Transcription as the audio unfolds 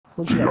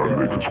What you got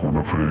there?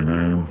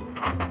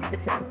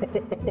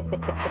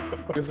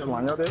 Is it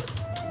line out there?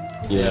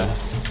 Yeah.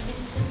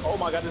 Oh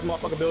my god, this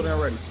motherfucker building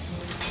already.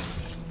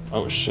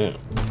 Oh shit.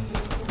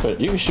 But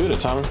you can shoot it,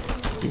 Tommy.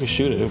 You can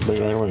shoot it. It'll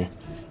break right away.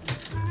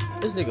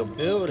 This nigga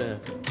building.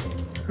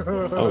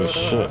 Oh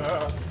shit.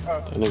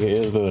 That nigga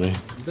is building.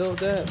 Build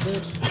that,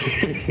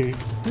 bitch.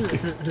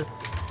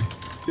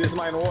 See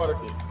somebody in the water.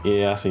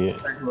 Yeah, I see it.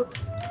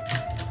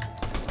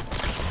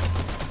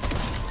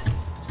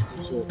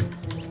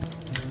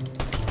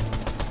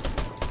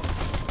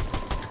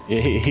 Yeah,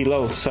 he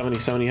low.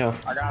 70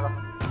 health. I got him.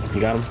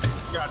 You got him?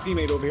 You got a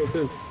teammate over here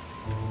too.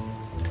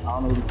 I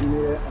don't know where the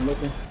teammate at. I'm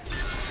looking.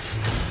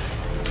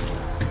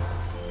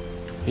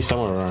 He's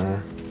somewhere around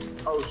here.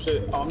 Oh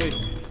shit, on me.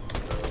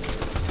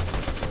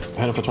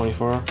 Heading for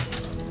 24.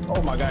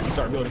 Oh my god, he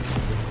started building.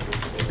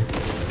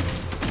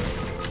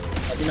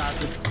 He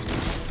knocked it.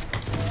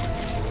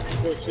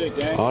 Good shit,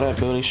 gang. All that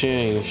building shit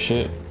ain't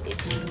shit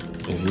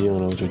if you don't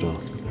know what you're doing.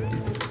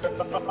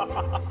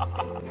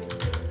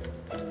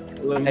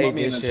 I hate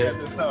this shit.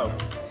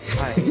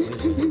 I hate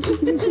this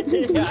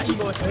shit. Yeah, he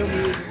gonna tell me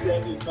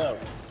this.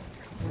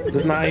 This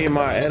is not even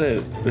my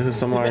edit. This is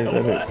somebody's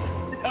edit.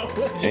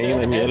 Ain't you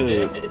let me edit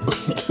it.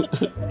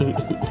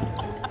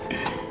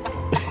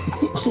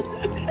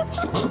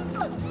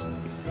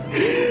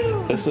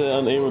 That's the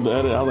unable to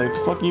edit. I was like, the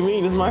fuck you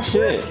mean? This is my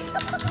shit.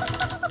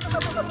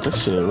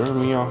 This shit ripped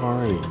me off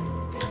already.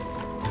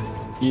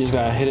 You just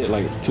gotta hit it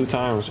like 2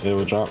 times and it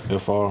will drop, it'll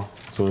fall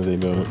as soon as they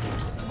build it.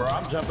 Bro,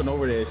 I'm jumping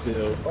over there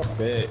still. Fuck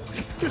that.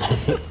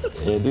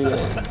 Yeah, do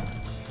that.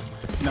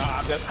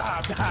 Nah, that's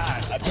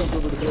high. I jumped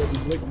over the building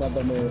and licked my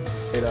dumb ass.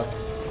 Hey, though.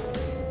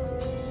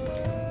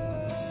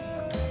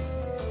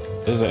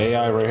 There's an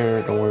AI right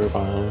here. Don't worry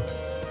about him.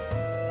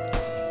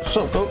 What's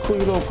up, Goku, you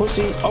little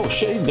pussy? Oh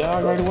shit, he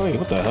died right away.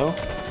 What the hell?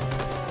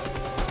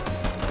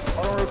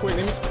 Hold on real quick,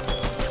 let me.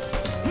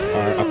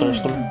 Alright, I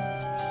thirst him.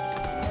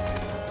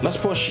 Let's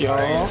push,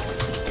 y'all.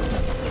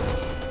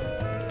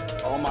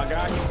 Oh my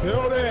god, he's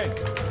building.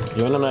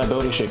 You know that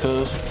building shit,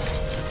 cuz.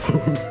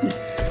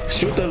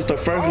 Shoot the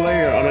first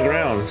layer on the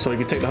ground so you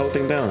can take the whole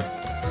thing down.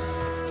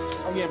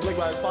 I'm getting blinked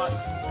by his spot.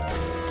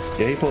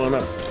 Yeah, he pulling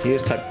up. He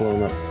is type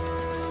pulling up.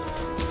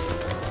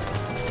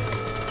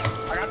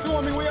 I got 2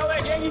 on me. Where y'all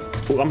at, gangy?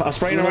 Ooh, I'm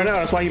spraying him right now.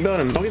 That's why you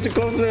building. Don't get too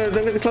close to there.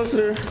 Don't get too close to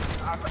there.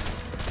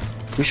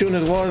 We shooting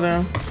his walls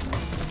down.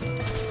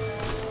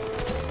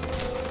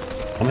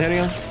 I'm hitting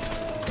him.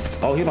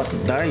 Oh, he about to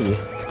die.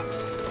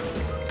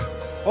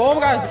 Oh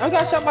my god, I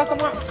got shot by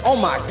someone. Oh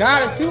my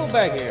god, there's people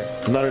back here.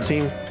 Another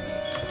team.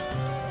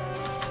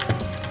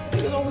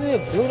 Niggas over here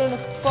building a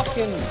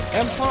fucking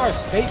Empire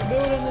State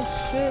Building and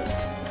shit.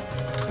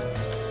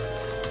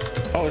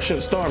 Oh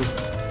shit, storm.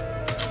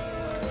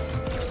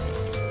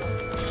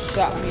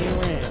 Shot me and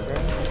ran, bro.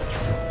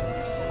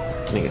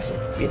 Niggas some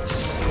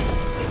bitches.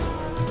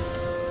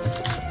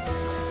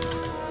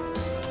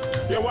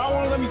 Yo, why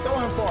won't let me throw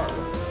him far?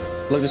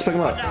 Look, just pick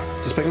him up.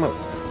 Just pick him up.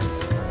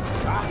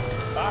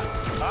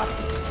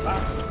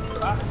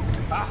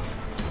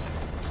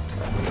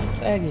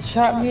 Faggot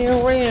shot me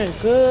and ran,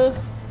 good.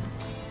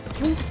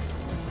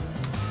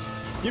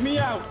 Get me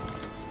out.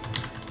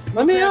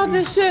 Let me out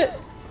this shit.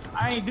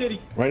 I ain't Diddy.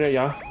 Right there,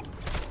 y'all.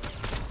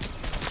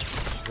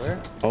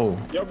 Where? Oh,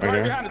 Yo, right right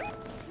there. behind us.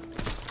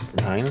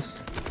 Behind us.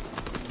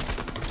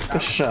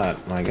 Good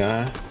shot, my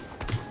guy.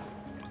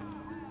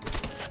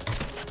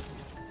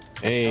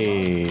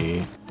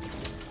 Hey.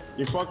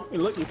 You fucking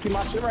look. You see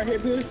my shit right here,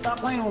 bitch? Stop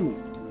playing on me.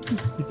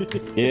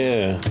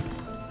 Yeah.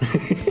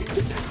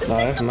 No,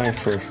 that's a nice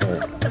first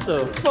start. What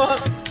the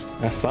fuck?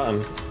 That's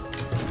something.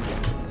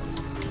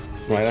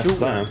 Right, that's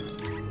something.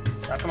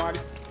 Got somebody.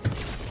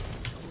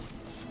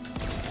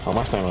 Oh,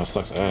 my stamina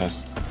sucks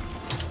ass.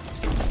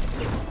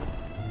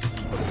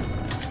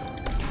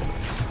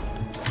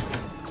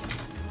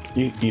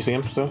 You see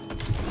him still?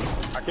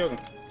 I killed him.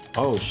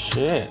 Oh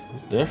shit,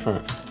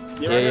 different.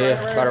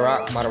 Yeah. By the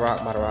rock.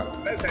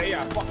 That's a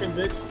yeah, fucking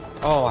bitch.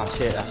 Oh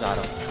shit, I shot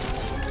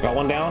him. Got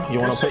one down. You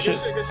want to push it?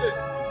 Good shit.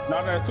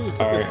 No, that's 2.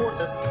 All right.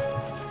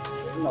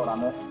 You know what I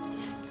meant.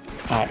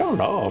 I don't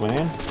know,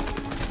 man.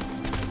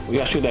 We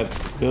gotta shoot that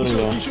building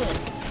though. Keep shooting.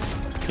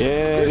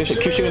 Yeah,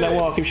 keep shooting that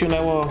wall. Keep shooting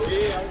that wall.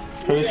 Yeah.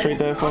 Penetrate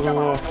that fucking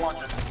wall.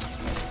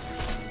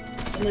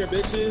 Come here,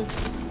 bitches.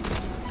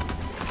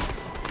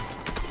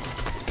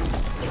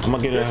 I'm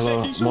gonna get a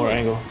little more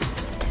angle.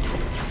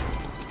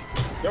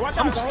 Yo, watch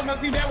out. Don't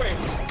let me that way.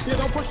 Yeah,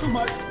 don't push too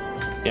much.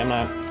 Yeah, I'm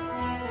not.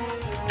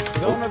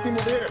 Don't let me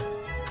over here.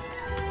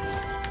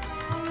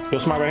 Yo,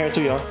 smart right here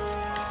too, y'all.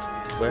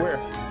 Where?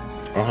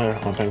 Right here,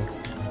 on ping.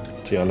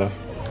 To your left.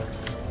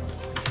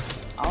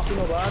 I don't see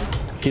nobody.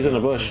 He's in the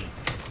bush.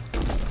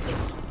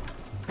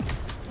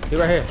 He's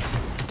right here.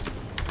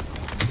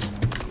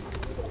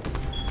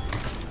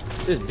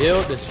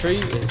 This tree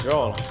is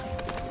drawing.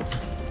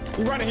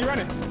 He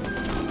running.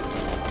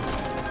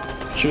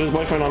 Shoot his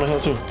boyfriend on the hill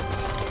too.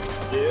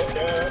 Yeah.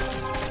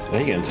 Yeah,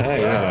 he getting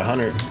tagged. Yeah,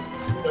 100.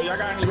 Yo, y'all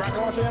got any rocket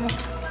launcher ammo?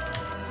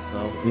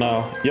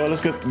 No. Yo,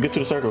 let's get to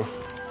the circle.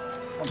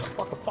 I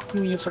Fuck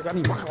you, you suck. I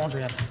need rocket launcher.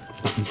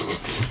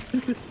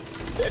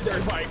 That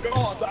dirty bike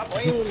gone. Stop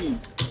playing with me.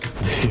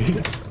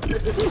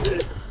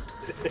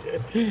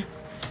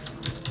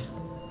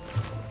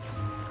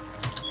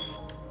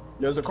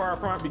 There's a car up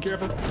front. Be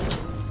careful.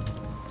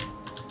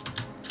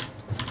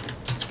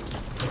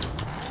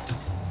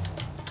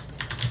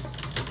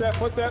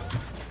 What's that?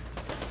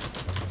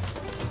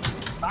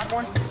 Knock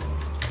one.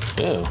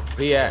 Yeah.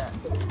 Where you at?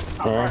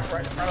 Alright.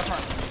 Right up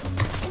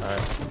front.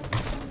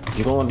 Alright.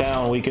 You going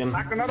down, Weekend?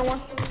 Knock another one.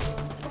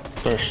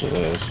 First it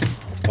is.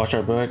 Watch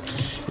our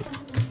backs.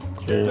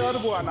 The other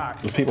boy I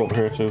knocked. There's people over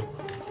here too.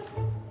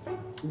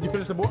 Did you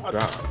finish the boy?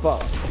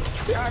 Fuck.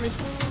 Behind me.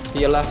 To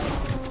your left.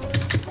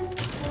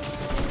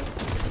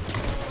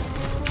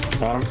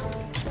 Got him.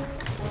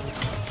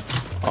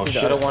 Oh The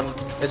shit. other one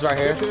is right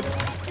here.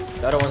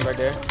 The other one's right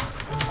there.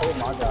 Oh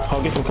my god.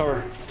 Oh, get some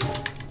cover.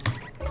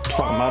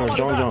 Fuck him out of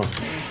Jones.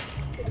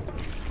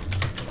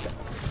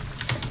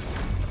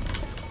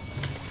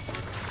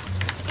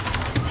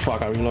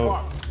 Fuck, I reload.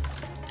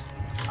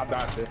 I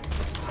died there.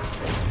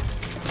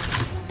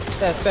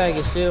 That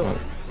faggot shit.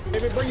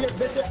 David, bring your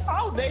bitch up.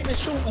 Oh, David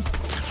shooting.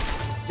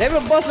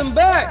 David busting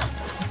back.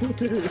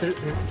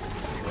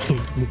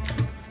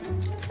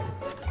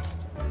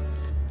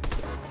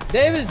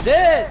 David's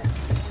dead.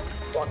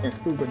 Fucking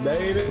stupid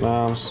David.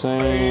 Nah, I'm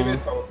saying.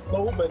 David so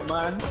stupid,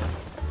 man.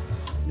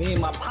 Me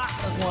and my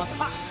partners want to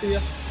talk to you.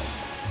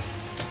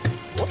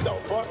 What the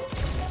fuck?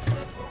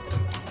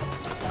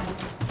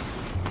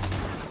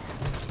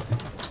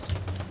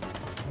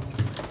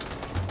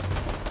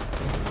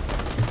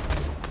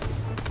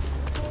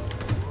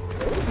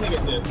 This nigga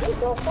did.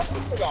 What the fuck?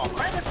 This nigga on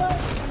crack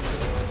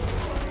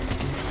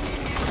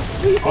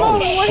He's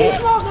smoking. Oh, What shit. he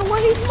smoking?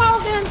 What he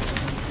smoking?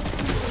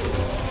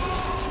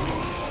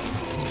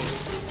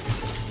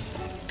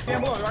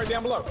 down below, right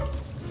down below.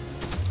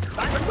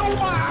 Knock the door.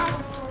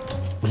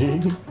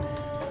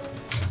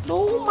 No,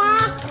 ma.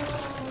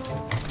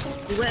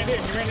 He ran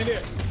in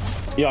there.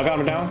 Yo, I got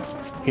him down.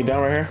 He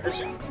down right here.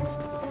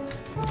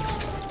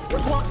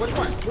 Which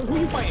one? Who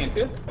you playing,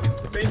 sis?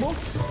 Sable?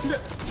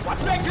 Watch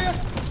your back, sis.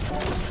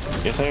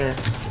 Yes, sir.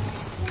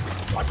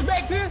 Watch your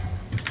back, sis.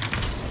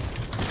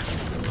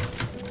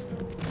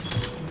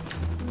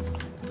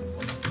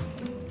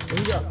 Where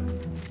you go?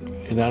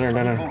 He down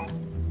there.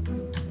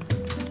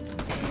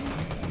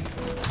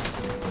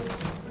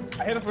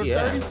 I hit him for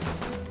Yeah. 30.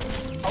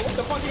 Oh, what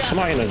the fuck you got?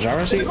 Somebody in the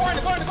driver's seat? In the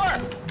car.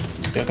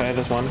 Yeah, okay,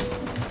 this one.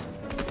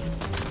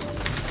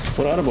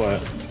 What other boy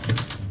at?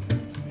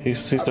 He's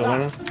still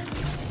running?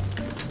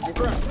 I'm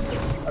correct.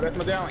 Oh, that's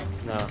medallion.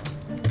 No.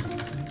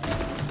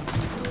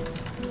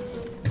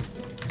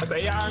 That's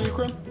AI on you,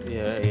 Krim?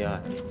 Yeah.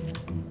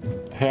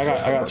 Hey,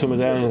 I got 2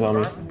 medallions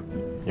on me.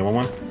 You want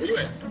one? Where you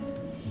at?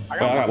 I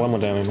got 1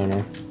 medallion on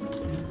me.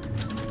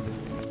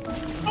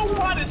 Oh,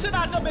 why the shit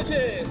out your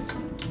bitches?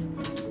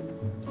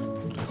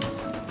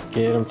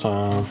 Get him,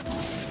 Tom.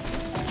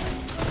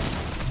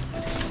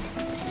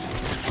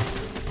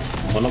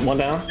 One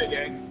down. Shit,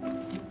 gang.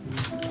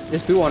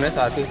 There's people on this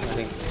side too, I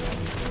think.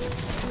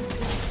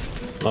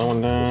 Another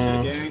one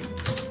down. Gang.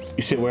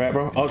 You see where at,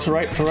 bro? Oh, to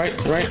right.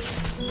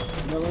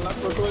 No, not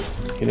so quick.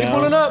 He He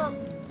pulling down. up.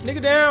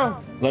 Nigga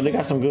down. Look, they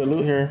got some good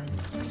loot here.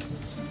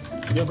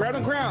 Yo, grab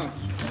them crowns.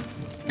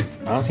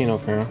 I don't see no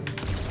crown.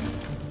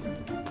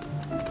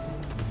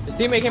 His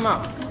teammate came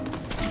out.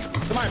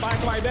 Somebody buy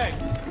somebody back.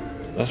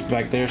 That's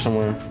back there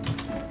somewhere.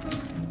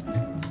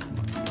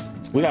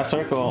 We got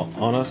circle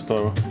on us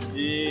though.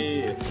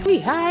 Yeah. We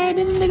hide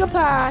in the nigga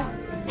pie.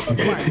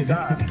 Somebody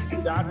died. He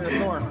died in the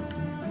storm.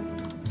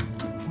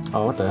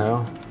 Oh, what the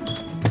hell?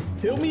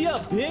 Fill me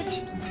up,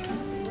 bitch.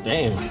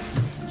 Damn.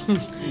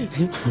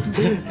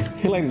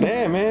 He like,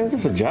 damn, man, it's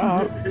just a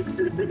job.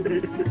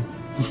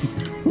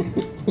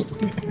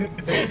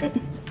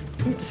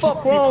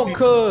 Fuck wrong,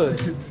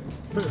 cuz.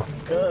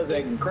 Cuz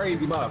acting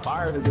crazy about a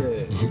fire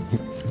today.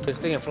 This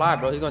thing can fly,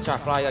 bro. He's gonna try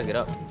to fly. You gotta get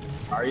up.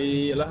 Alright,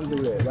 yeah, let him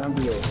do that.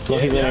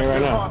 Look, he's in there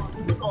right now.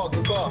 Good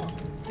call.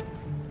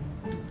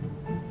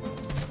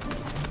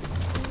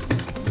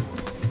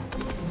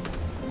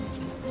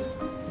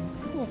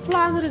 I'm gonna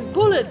fly under this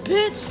bullet,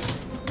 bitch.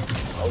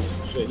 Oh,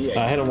 shit,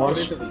 yeah. I hit him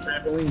once.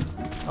 Trampoline.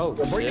 Oh,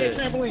 Yo, break shit.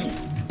 that trampoline.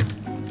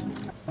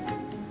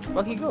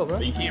 Fuck you go, bro.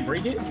 So you can't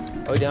break it?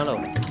 Oh, down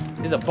low.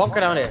 There's a bunker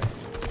down there.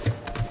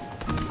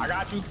 I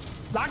got you.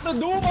 Lock the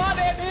door on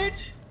that bitch.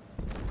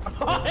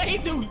 I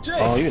ain't do shit.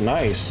 Oh, you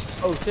nice.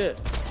 Oh, shit.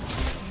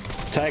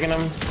 Tagging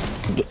him.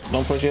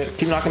 Don't push it.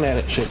 Keep knocking at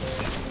it. Shit.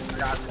 I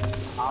got you.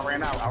 I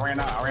ran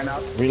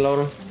out. Reload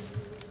him.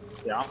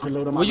 Yeah, I'm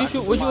reloading my Would you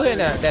shoot? Would you hit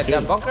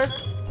that bunker?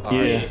 Oh,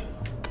 Yeah.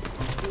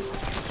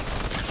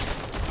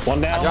 One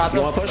I down. dropped You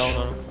him. want to push?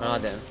 No, I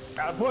didn't.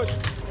 Gotta push.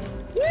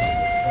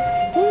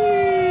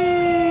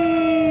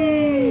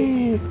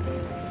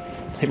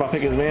 He about to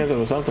pick his mans up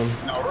or something.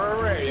 No,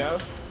 right, yo.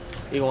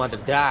 You gonna have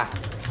to die.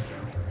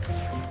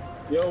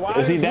 Yo, why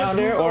Is he down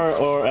there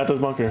or at this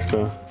bunker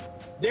still?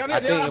 Down there, I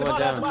think he went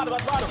down.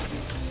 bottom.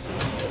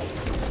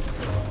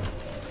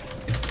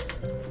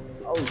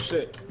 Oh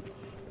shit.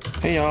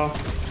 Hey y'all.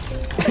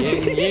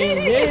 Ying, ying,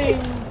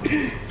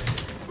 ying.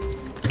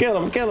 Kill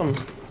him, kill him.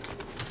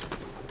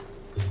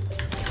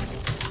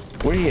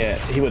 Where he at?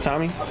 He with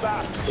Tommy?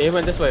 Yeah, he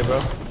went this way, bro.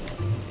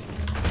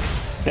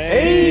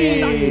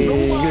 Hey,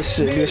 good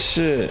shit, good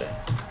shit.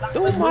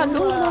 Do my.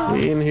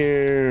 We in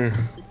here.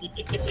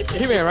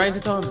 He ran right into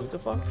Tommy. What the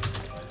fuck?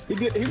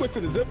 He went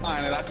to the zip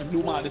line and I just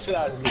blew my the shit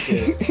out of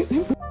his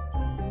head.